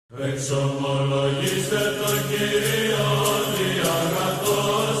Εξομολογήστε το Κύριο,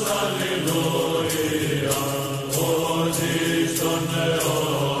 διαγραφός, αλληλούια, ότι στον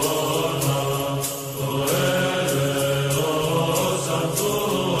αιώνα, το έλεος αυτού,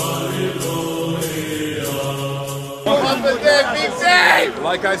 αλληλούια.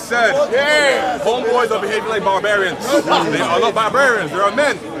 Like I said, homeboys are behaving like barbarians. They are not barbarians, they are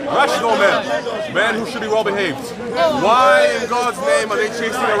men, rational men, men who should be well behaved. Why in God's name are they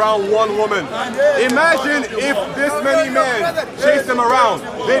chasing around one woman? Imagine if this many men chased them around.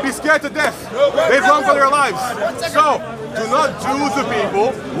 They'd be scared to death. They'd run for their lives. So, do not do to people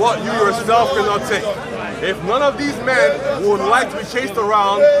what you yourself cannot take. If none of these men would like to be chased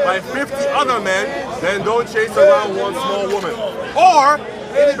around by 50 other men, then don't chase around one small woman. Or,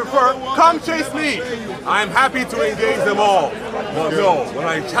 if you prefer, come chase me. I'm happy to engage them all. But no, when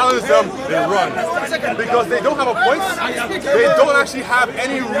I challenge them, they run. Because they don't have a point, they don't actually have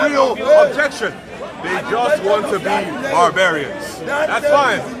any real objection. They just want to be barbarians. That's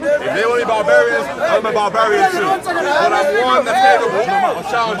fine. If they want to be barbarians, I'm a barbarian too. But I'm one that's capable of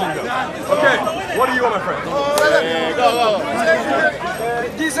challenging them. Okay, what do you want, my friend? Go.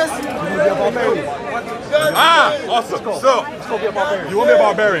 Jesus. Ah, awesome. So, you want to be a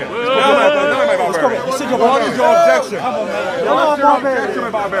barbarian? What is your objection? What's your objection,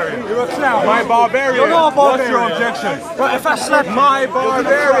 my barbarian? My barbarian, what's your objection? If I slap My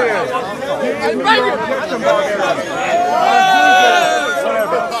barbarian!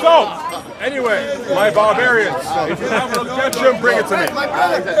 So, anyway, my barbarians, if you have an objection, bring it to me.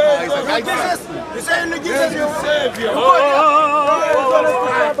 You're saying that Jesus is your savior.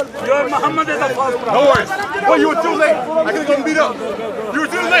 Your Muhammad is a false prophet. No worries. Well, you were too late. I could have gotten beat up. You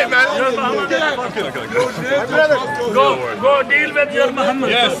were too late, man. I'm kidding. Go deal with your Muhammad.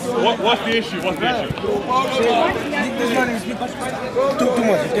 Yes. What's the issue? Too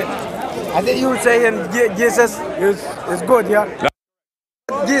much. I think you were saying Jesus is good, yeah?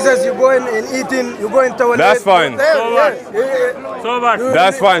 Jesus, you're going and eating, you're going toilet. That's fine. So what?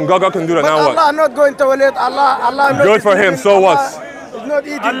 That's fine. God can do that. But Now Allah what? not going toilet. Allah not Good for him. So what? He's not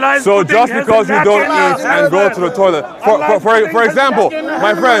eating. Allah is So putting just because you don't eat and go to the toilet, for example,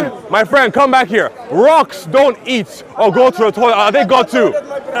 my friend, come back here. Rocks don't eat or go to the toilet. Are they God too?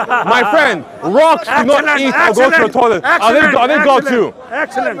 My friend, rocks do not eat or go to the toilet. Are they God too?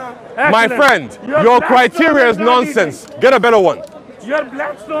 Excellent. My friend, your criteria is nonsense. Get a better one. Your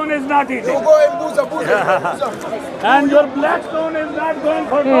black stone is not eating. You go and booze. And your black stone is not going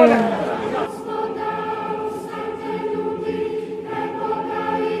for toilet.